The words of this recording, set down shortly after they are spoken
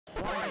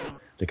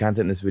The content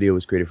in this video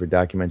was created for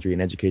documentary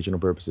and educational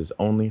purposes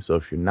only, so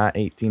if you're not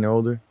 18 or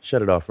older,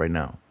 shut it off right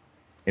now.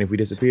 And if we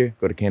disappear,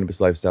 go to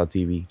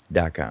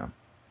CannabisLifestyleTV.com.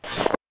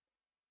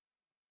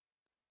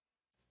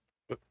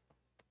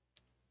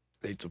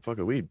 They ate some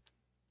fucking weed.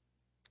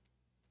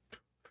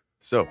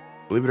 So,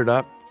 believe it or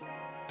not,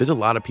 there's a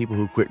lot of people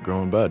who quit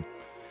growing bud.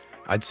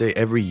 I'd say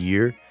every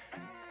year,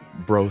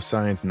 bro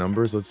science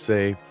numbers, let's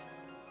say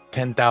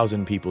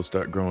 10,000 people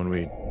start growing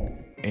weed.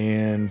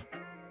 And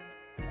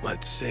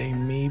let's say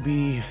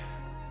maybe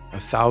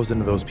 1,000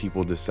 of those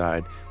people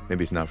decide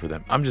maybe it's not for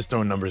them. I'm just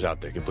throwing numbers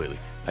out there completely.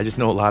 I just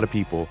know a lot of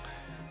people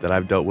that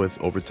I've dealt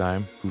with over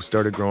time who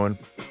started growing.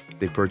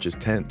 They purchased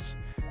tents,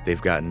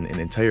 they've gotten an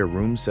entire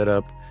room set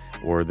up,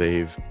 or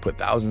they've put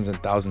thousands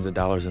and thousands of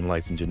dollars in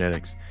lights and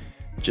genetics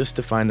just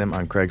to find them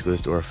on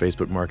Craigslist or a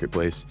Facebook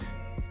marketplace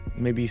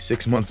maybe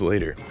 6 months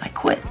later. I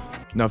quit.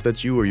 Now, if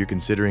that's you or you're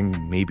considering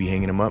maybe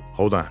hanging them up,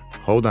 hold on,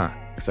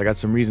 because I got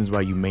some reasons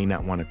why you may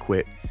not want to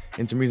quit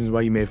and some reasons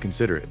why you may have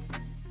considered it.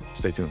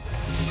 Stay tuned.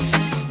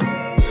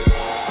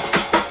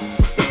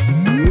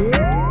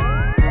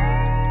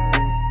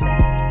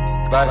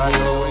 Like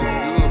we always do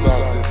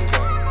about this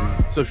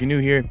time. So if you're new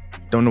here,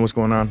 don't know what's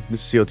going on,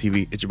 this is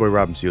CLtv. It's your boy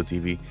Rob from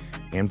CLtv,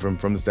 and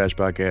from the Stash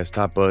Podcast,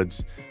 Top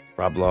Buds,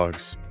 Rob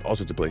Vlogs, all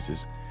sorts of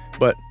places.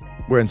 But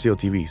we're on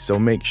CLtv, so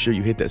make sure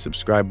you hit that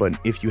subscribe button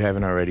if you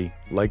haven't already,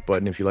 like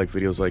button if you like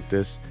videos like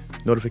this,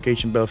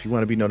 notification bell if you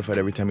want to be notified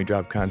every time we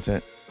drop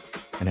content,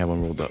 and have one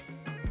rolled up,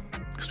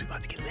 because we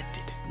about to get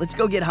lifted. Let's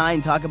go get high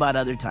and talk about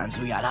other times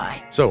we got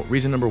high. So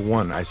reason number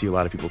one I see a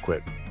lot of people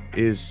quit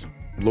is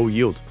low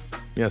yield.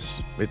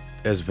 Yes,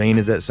 as vain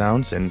as that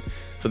sounds, and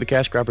for the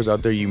cash croppers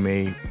out there, you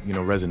may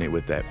resonate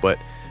with that, but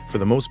for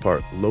the most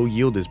part, low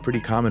yield is pretty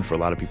common for a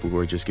lot of people who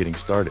are just getting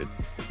started,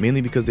 mainly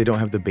because they don't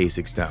have the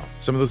basics down.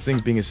 Some of those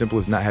things being as simple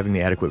as not having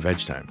the adequate veg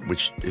time,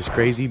 which is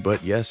crazy,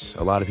 but yes,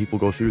 a lot of people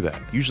go through that.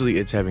 Usually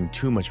it's having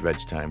too much veg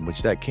time,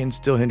 which that can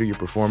still hinder your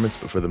performance,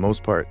 but for the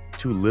most part,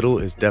 too little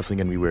is definitely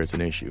going to be where it's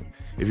an issue.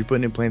 If you're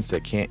putting in plants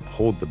that can't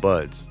hold the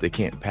buds, they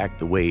can't pack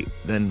the weight,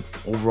 then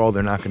overall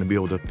they're not going to be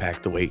able to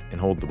pack the weight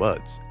and hold the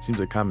buds. Seems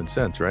like common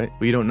sense, right?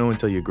 But you don't know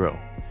until you grow.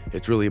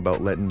 It's really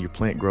about letting your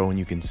plant grow, and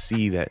you can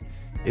see that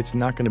it's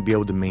not going to be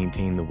able to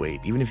maintain the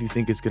weight. Even if you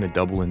think it's going to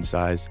double in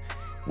size,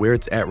 where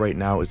it's at right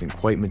now isn't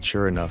quite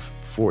mature enough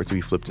for it to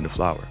be flipped into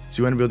flower. So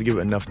you want to be able to give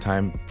it enough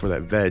time for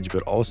that veg,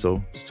 but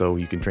also so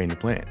you can train the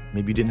plant.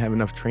 Maybe you didn't have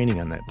enough training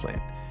on that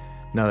plant.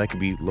 Now that could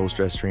be low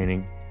stress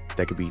training,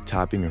 that could be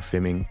topping or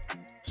fimming,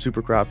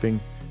 super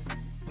cropping,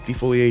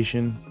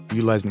 defoliation,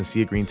 utilizing the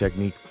sea of green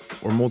technique,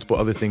 or multiple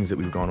other things that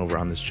we've gone over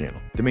on this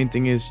channel. The main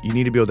thing is you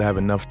need to be able to have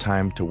enough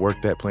time to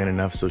work that plant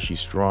enough so she's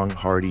strong,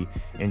 hardy,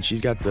 and she's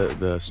got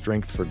the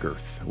strength for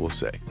girth, we'll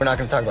say. We're not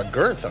going to talk about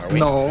girth, are we?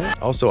 No.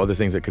 Also, other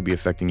things that could be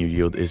affecting your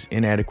yield is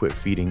inadequate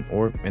feeding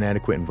or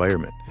inadequate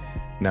environment.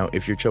 Now,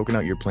 if you're choking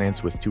out your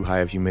plants with too high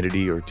of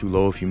humidity or too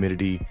low of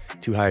humidity,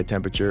 too high of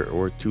temperature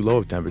or too low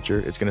of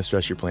temperature, it's going to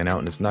stress your plant out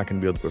and it's not going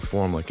to be able to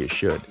perform like it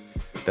should.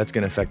 That's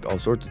going to affect all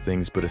sorts of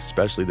things, but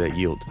especially that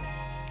yield.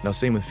 Now,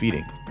 same with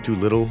feeding. Too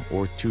little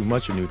or too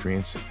much of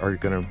nutrients are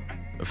going to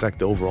affect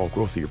the overall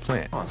growth of your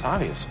plant. Oh, it's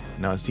obvious.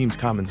 Now, it seems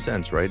common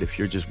sense, right? If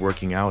you're just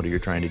working out or you're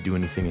trying to do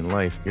anything in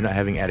life, you're not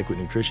having adequate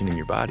nutrition in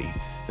your body,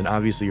 then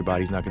obviously your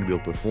body's not going to be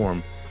able to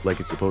perform like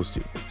it's supposed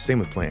to. Same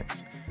with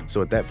plants.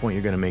 So at that point,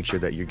 you're going to make sure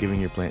that you're giving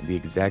your plant the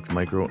exact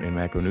micro and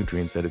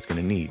macronutrients that it's going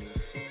to need.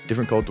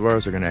 Different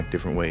cultivars are going to act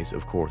different ways,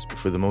 of course, but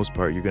for the most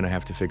part, you're going to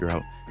have to figure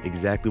out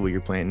exactly what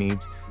your plant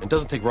needs. It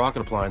doesn't take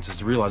rocket appliances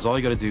to realize all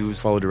you got to do is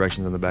Follow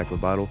directions on the back of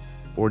a bottle,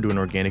 or do an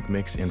organic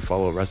mix and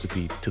follow a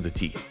recipe to the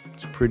T.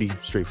 It's pretty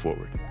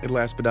straightforward. And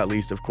last but not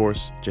least, of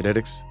course,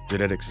 genetics.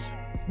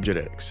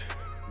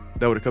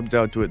 Now, when it comes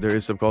down to it, there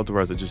is some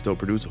cultivars that just don't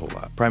produce a whole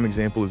lot. Prime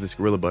example is this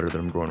Gorilla Butter that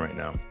I'm growing right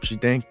now. She's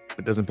dank,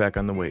 but doesn't pack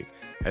on the weight.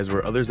 As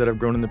where others that I've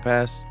grown in the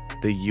past,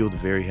 they yield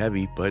very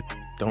heavy, but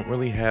don't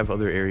really have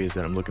other areas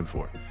that I'm looking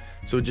for.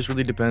 So it just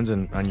really depends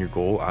on your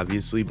goal,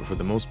 obviously, but for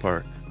the most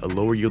part, a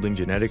lower yielding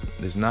genetic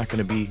is not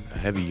going to be a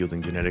heavy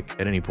yielding genetic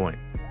at any point.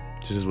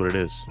 This is what it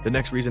is. The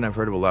next reason I've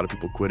heard of a lot of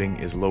people quitting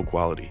is low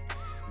quality.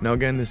 Now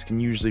again, this can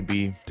usually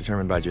be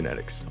determined by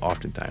genetics,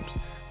 oftentimes,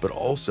 but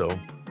also,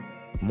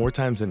 more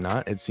times than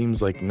not, it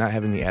seems like not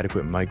having the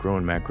adequate micro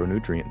and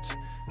macronutrients.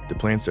 The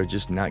plants are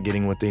just not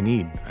getting what they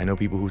need. I know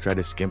people who try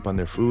to skimp on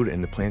their food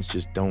and the plants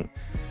just don't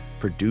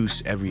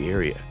produce every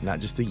area, not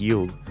just the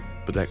yield,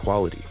 but that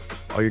quality.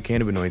 All your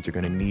cannabinoids are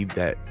going to need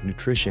that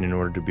nutrition in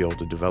order to be able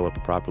to develop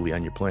properly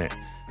on your plant.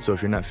 So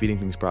if you're not feeding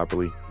things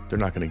properly, they're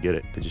not going to get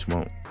it. They just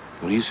won't.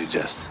 What do you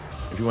suggest?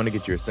 If you want to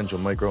get your essential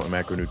micro and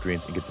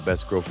macronutrients and get the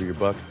best growth for your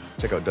buck,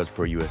 check out Dutch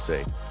Pro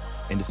USA.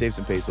 And to save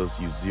some pesos,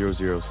 use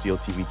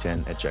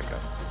 00CLTV10 at checkout.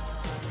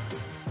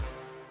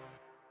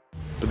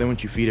 But then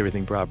once you feed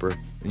everything proper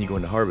and you go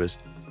into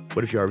harvest,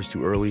 what if you harvest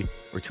too early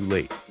or too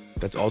late?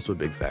 That's also a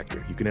big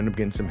factor. You can end up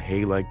getting some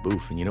hay-like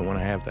boof, and you don't want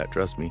to have that,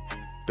 trust me.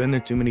 Been there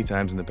too many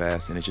times in the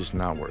past, and it's just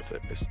not worth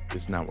it.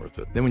 It's not worth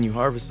it. Then when you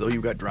harvest, though,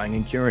 you've got drying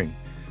and curing.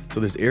 So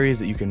there's areas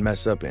that you can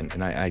mess up in,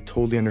 and I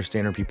totally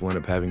understand where people end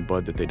up having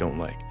bud that they don't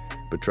like.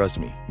 But trust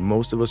me,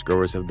 most of us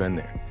growers have been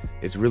there.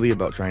 It's really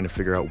about trying to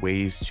figure out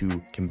ways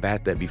to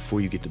combat that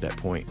before you get to that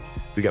point.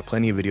 We got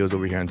plenty of videos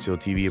over here on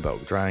CLtv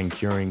about drying,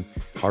 curing,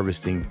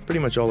 harvesting, pretty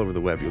much all over the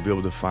web. You'll be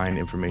able to find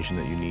information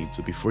that you need.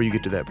 So before you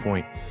get to that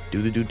point,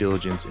 do the due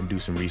diligence and do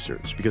some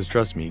research. Because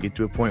trust me, you get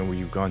to a point where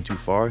you've gone too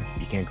far,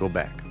 you can't go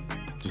back.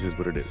 This is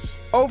what it is.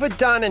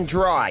 Overdone and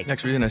dry.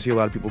 Next reason I see a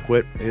lot of people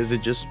quit is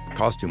it just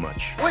costs too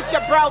much. With your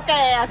broke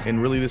ass.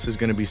 And really this is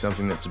going to be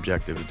something that's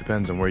subjective. It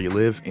depends on where you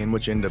live and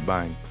what you end up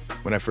buying.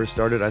 When I first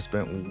started, I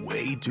spent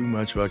way too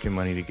much fucking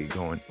money to get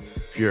going.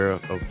 If you're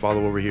a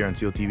follower over here on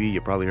CLtv,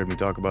 you probably heard me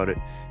talk about it.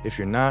 If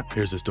you're not,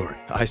 here's the story.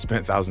 I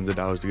spent thousands of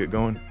dollars to get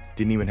going.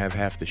 Didn't even have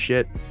half the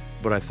shit,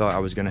 but I thought I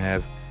was going to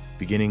have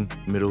beginning,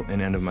 middle,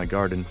 and end of my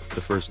garden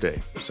the first day.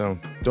 So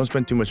don't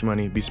spend too much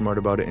money, be smart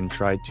about it, and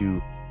try to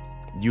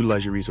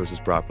utilize your resources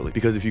properly.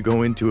 Because if you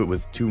go into it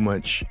with too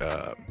much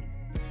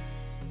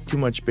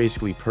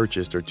basically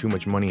purchased or too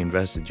much money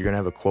invested, you're gonna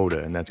have a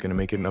quota, and that's gonna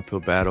make it an uphill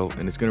battle,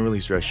 and it's gonna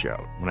really stress you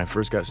out. When I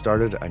first got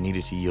started, I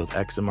needed to yield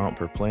X amount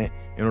per plant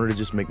in order to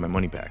just make my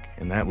money back,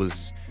 and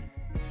it's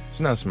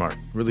not smart.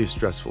 Really a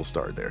stressful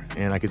start there,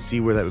 and I could see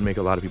where that would make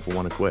a lot of people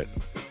want to quit.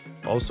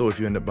 Also, if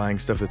you end up buying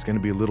stuff that's going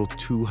to be a little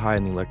too high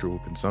in the electrical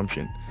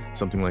consumption,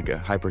 something like a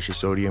high pressure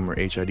sodium or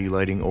HID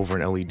lighting over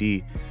an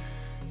LED,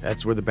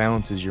 that's where the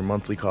balance is your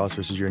monthly cost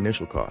versus your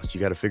initial cost.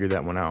 You got to figure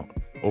that one out.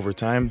 Over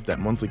time, that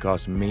monthly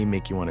cost may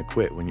make you want to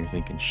quit when you're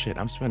thinking, shit,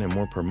 I'm spending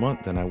more per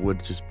month than I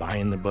would just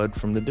buying the bud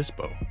from the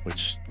dispo,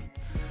 which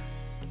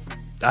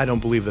I don't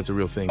believe that's a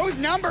real thing. Those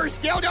numbers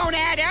still don't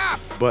add up.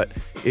 But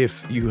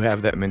if you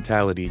have that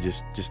mentality,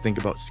 just think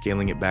about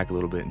scaling it back a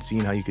little bit and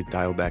seeing how you could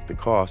dial back the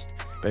cost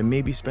by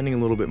maybe spending a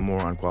little bit more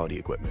on quality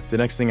equipment. The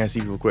next thing I see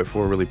people quit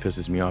for really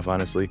pisses me off,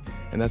 honestly,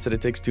 and that's that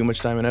it takes too much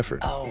time and effort.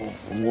 Oh,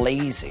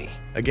 lazy.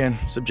 Again,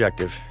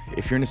 subjective.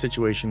 If you're in a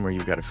situation where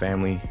you've got a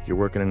family, you're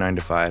working a 9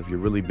 to 5, you're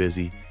really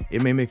busy,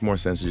 it may make more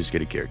sense to just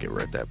get a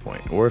caregiver at that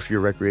point. Or if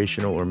your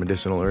recreational or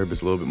medicinal herb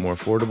is a little bit more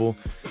affordable,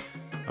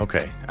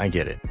 okay, I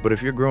get it. But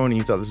if you're growing and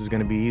you thought this was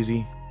gonna be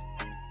easy,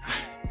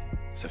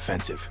 it's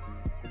offensive.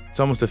 It's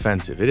almost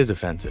offensive. It is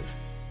offensive.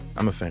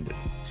 I'm offended.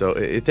 So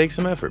it takes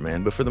some effort,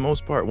 man. But for the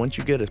most part, once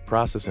you get a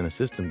process and a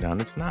system down,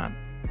 it's not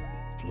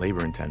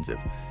labor intensive.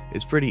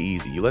 It's pretty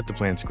easy. You let the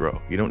plants grow.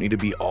 You don't need to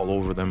be all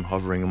over them,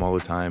 hovering them all the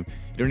time.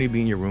 You don't need to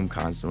be in your room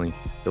constantly.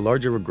 The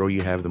larger of a grow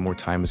you have, the more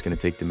time it's gonna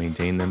take to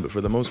maintain them. But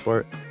for the most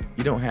part,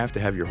 you don't have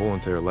to have your whole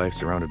entire life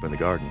surrounded by the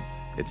garden.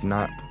 It's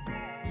not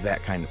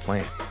that kind of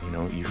plant, you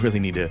know. You really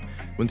need to, I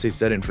wouldn't say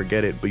set it and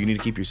forget it, but you need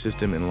to keep your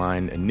system in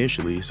line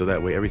initially, so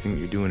that way everything that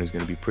you're doing is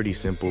going to be pretty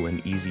simple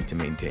and easy to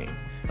maintain.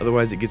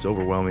 Otherwise it gets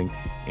overwhelming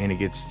and it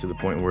gets to the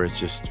point where it's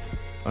just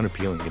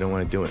unappealing. You don't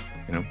want to do it,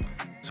 you know.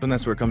 So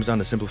that's where it comes down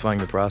to simplifying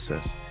the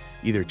process,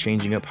 either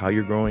changing up how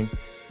you're growing,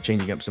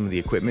 changing up some of the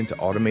equipment to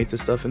automate the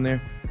stuff in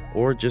there,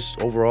 or just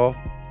overall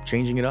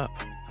changing it up.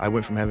 I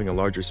went from having a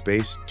larger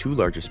space, 2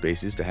 larger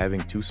spaces, to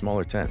having 2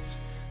 smaller tents.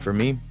 For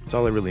me, it's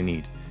all I really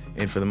need.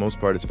 And for the most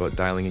part, it's about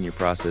dialing in your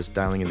process,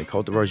 dialing in the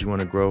cultivars you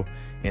want to grow,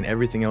 and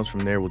everything else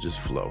from there will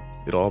just flow.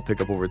 It'll all pick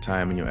up over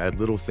time, and you'll add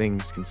little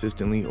things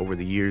consistently over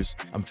the years.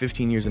 I'm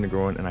 15 years into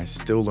growing, and I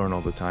still learn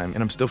all the time,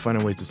 and I'm still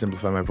finding ways to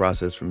simplify my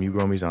process from you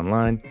gromies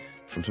online,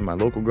 from some of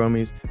my local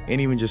gromies, and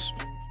even just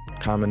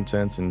common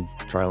sense and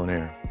trial and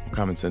error.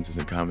 Common sense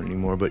isn't common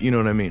anymore, but you know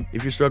what I mean.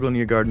 If you're struggling in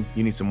your garden,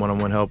 you need some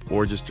one-on-one help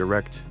or just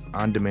direct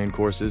on-demand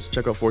courses,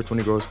 check out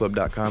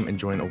 420growersclub.com and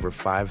join over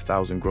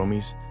 5,000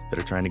 gromies that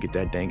are trying to get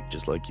that dank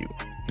just like you.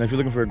 Now, if you're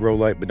looking for a grow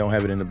light but don't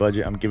have it in the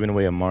budget, I'm giving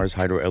away a Mars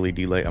Hydro LED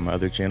light on my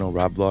other channel,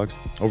 Rob Vlogs.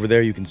 Over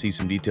there, you can see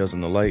some details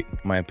on the light,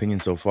 my opinion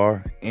so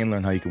far, and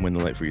learn how you can win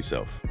the light for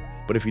yourself.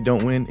 But if you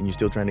don't win and you're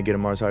still trying to get a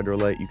Mars Hydro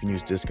light, you can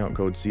use discount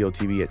code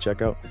CLtv at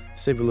checkout to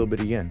save a little bit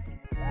again.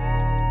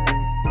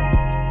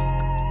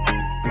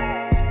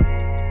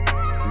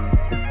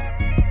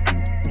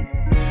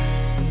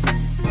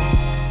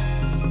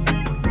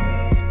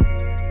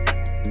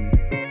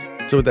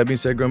 So with that being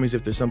said, gromies,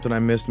 if there's something I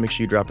missed, make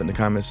sure you drop it in the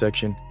comment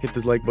section. Hit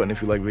this like button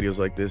if you like videos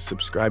like this.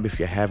 Subscribe if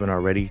you haven't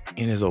already.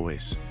 And as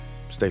always,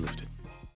 stay lifted.